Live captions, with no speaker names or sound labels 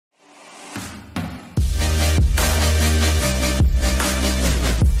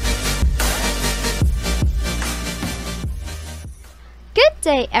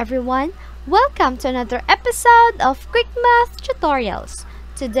day everyone! Welcome to another episode of Quick Math Tutorials.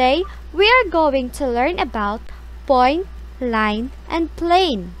 Today, we are going to learn about point, line, and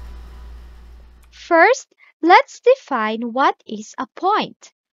plane. First, let's define what is a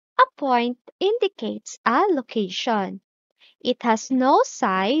point. A point indicates a location. It has no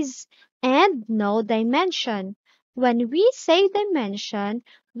size and no dimension. When we say dimension,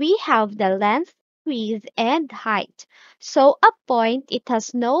 we have the length, width, and height. So a point, it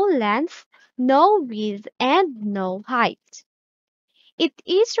has no length, no width, and no height. It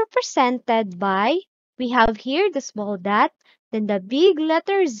is represented by, we have here the small dot, then the big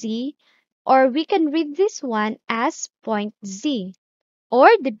letter Z, or we can read this one as point Z, or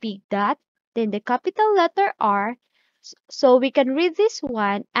the big dot, then the capital letter R, so we can read this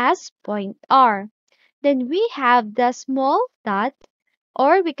one as point R. Then we have the small dot,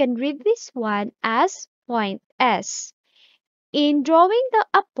 or we can read this one as point S. In drawing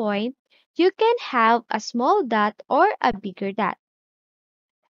a point, you can have a small dot or a bigger dot.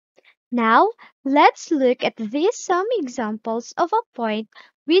 Now, let's look at these some examples of a point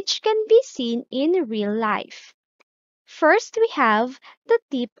which can be seen in real life. First, we have the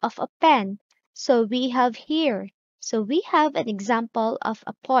tip of a pen. So we have here. So we have an example of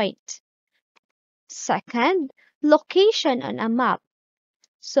a point. Second, location on a map.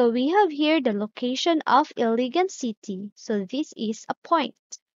 So we have here the location of Iligan City. So this is a point.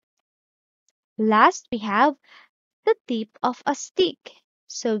 Last, we have the tip of a stick.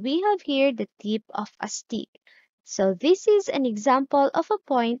 So we have here the tip of a stick. So this is an example of a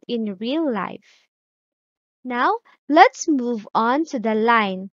point in real life. Now, let's move on to the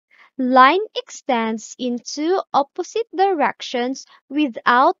line. Line extends in two opposite directions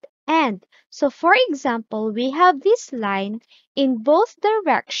without end. So for example, we have this line in both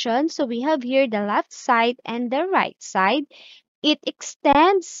directions. So we have here the left side and the right side. It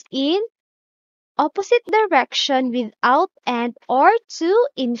extends in opposite direction without end or to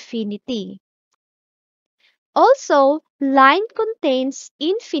infinity. Also, line contains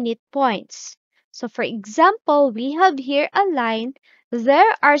infinite points. So for example, we have here a line.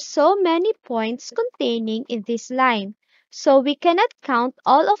 There are so many points containing in this line. So we cannot count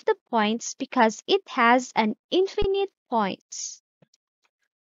all of the points because it has an infinite points.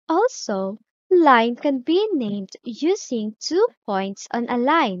 Also, line can be named using 2 points on a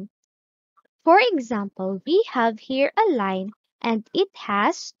line. For example, we have here a line and it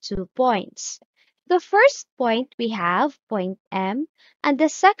has 2 points. The first point we have point M and the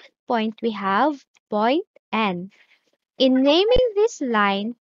second point we have point N. In naming this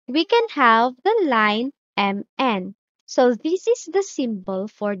line, we can have the line MN. So this is the symbol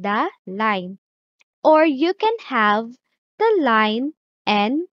for the line. Or you can have the line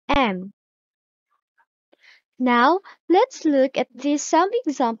NM. Now, let's look at some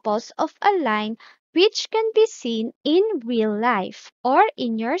examples of a line which can be seen in real life or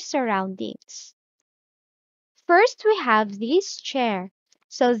in your surroundings. First, we have this chair.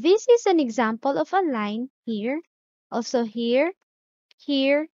 So this is an example of a line here, also here,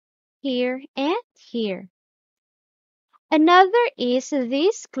 here, here, and here. Another is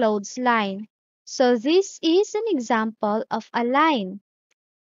this clothes line. So this is an example of a line.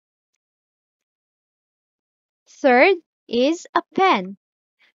 Third is a pen.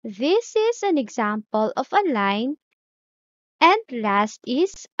 This is an example of a line. And last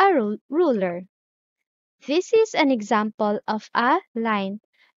is a ruler. This is an example of a line.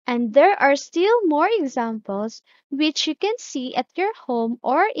 And there are still more examples which you can see at your home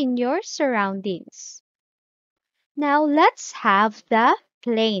or in your surroundings. Now let's have the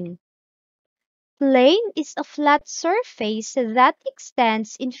plane. Plane is a flat surface that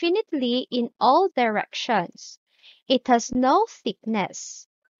extends infinitely in all directions. It has no thickness.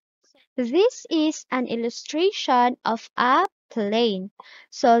 This is an illustration of a plane.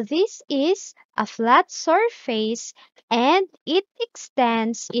 So this is a flat surface and it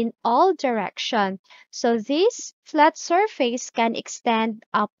extends in all directions. So this flat surface can extend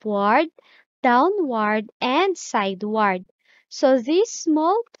upward, downward, and sideward. So this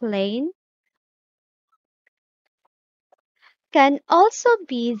small plane can also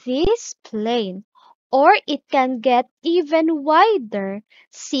be this plane, or it can get even wider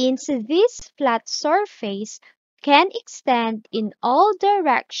since this flat surface can extend in all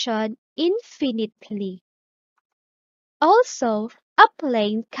directions infinitely. Also, a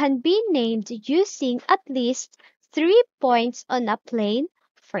plane can be named using at least 3 points on a plane.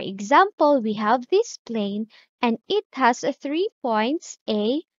 For example, we have this plane and it has 3 points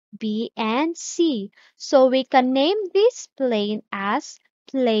A, B, and C. So we can name this plane as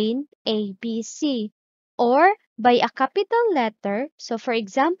plane ABC. or by a capital letter. So for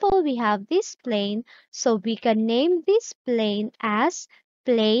example, we have this plane, so we can name this plane as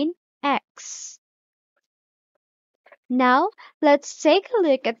plane X. Now, let's take a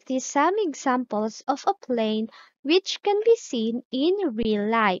look at some examples of a plane which can be seen in real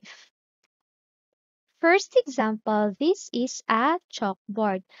life. First example, this is a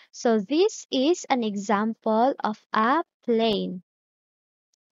chalkboard. So this is an example of a plane.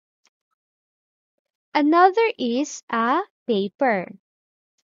 Another is a paper.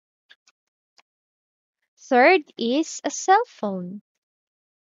 Third is a cell phone.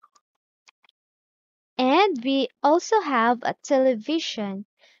 And we also have a television.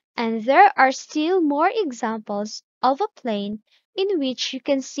 And there are still more examples of a plane in which you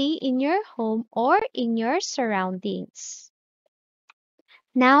can see in your home or in your surroundings.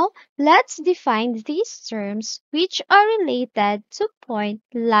 Now, let's define these terms which are related to point,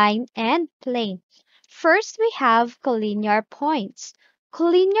 line, and plane. First, we have collinear points.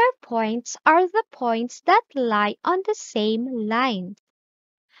 Collinear points are the points that lie on the same line.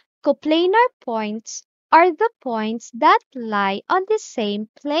 Coplanar points are the points that lie on the same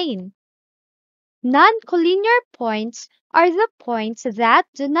plane. Non-collinear points are the points that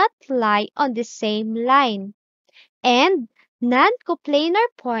do not lie on the same line. And non-coplanar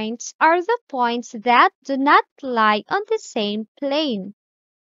points are the points that do not lie on the same plane.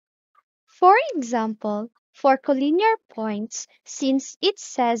 For example, for collinear points, since it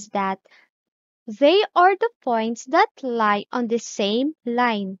says that they are the points that lie on the same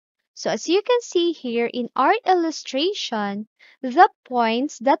line. So as you can see here in our illustration, the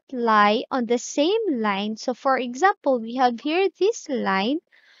points that lie on the same line. So for example, we have here this line.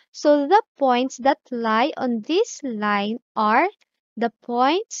 So the points that lie on this line are the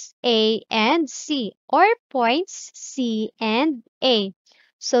points A and C, or points C and A.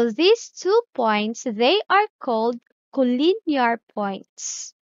 So these 2 points, they are called collinear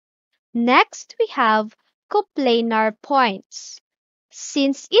points. Next, we have coplanar points.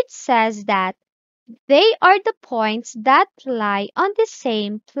 Since it says that they are the points that lie on the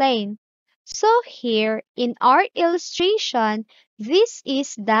same plane. So here in our illustration, this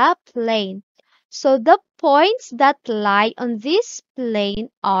is the plane. So the points that lie on this plane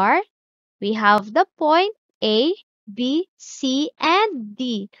are, we have the point A, B, C, and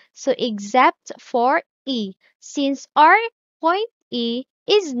D. So except for E, since our point E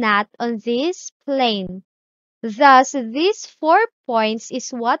is not on this plane. Thus, these 4 points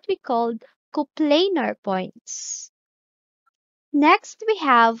is what we call coplanar points. Next, we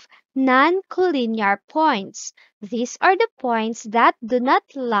have non-collinear points. These are the points that do not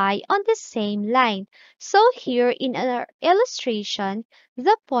lie on the same line. So here in our illustration,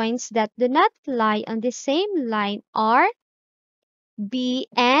 the points that do not lie on the same line are B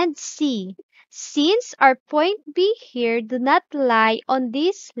and C. Since our point B here do not lie on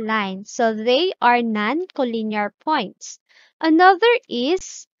this line, so they are non-collinear points. Another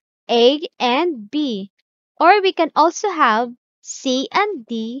is A and B, or we can also have C and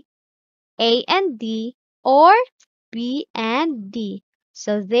D, A and D, or B and D.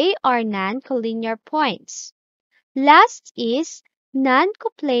 So they are non-collinear points. Last is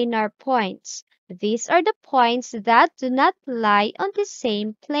non-coplanar points. These are the points that do not lie on the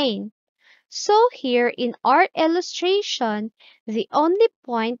same plane. So here in our illustration, the only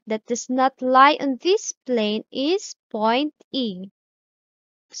point that does not lie on this plane is point E.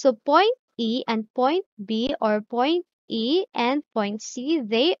 So point E and point B, or point E and point C,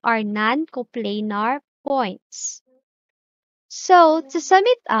 they are non-coplanar points. So to sum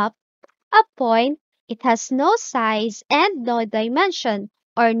it up, a point, it has no size and no dimension,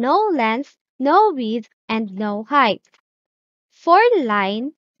 or no length, no width, and no height. For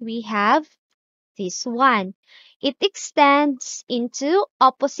line, we have this one. It extends into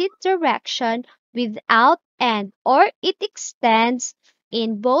opposite direction without end, or it extends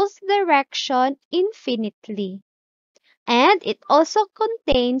in both direction infinitely. And it also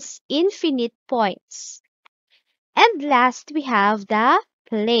contains infinite points. And last, we have the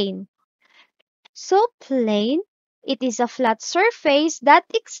plane. So plane, it is a flat surface that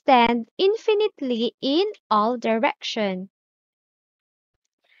extends infinitely in all directions.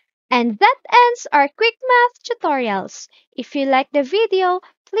 And that ends our quick math tutorials. If you like the video,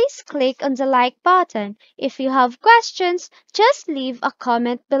 please click on the like button. If you have questions, just leave a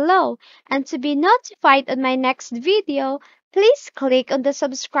comment below. And to be notified on my next video, please click on the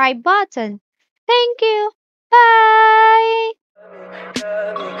subscribe button. Thank you. Bye!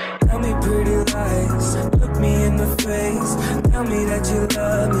 Tell me pretty lies, look me in the face. Tell me that you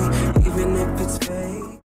love me.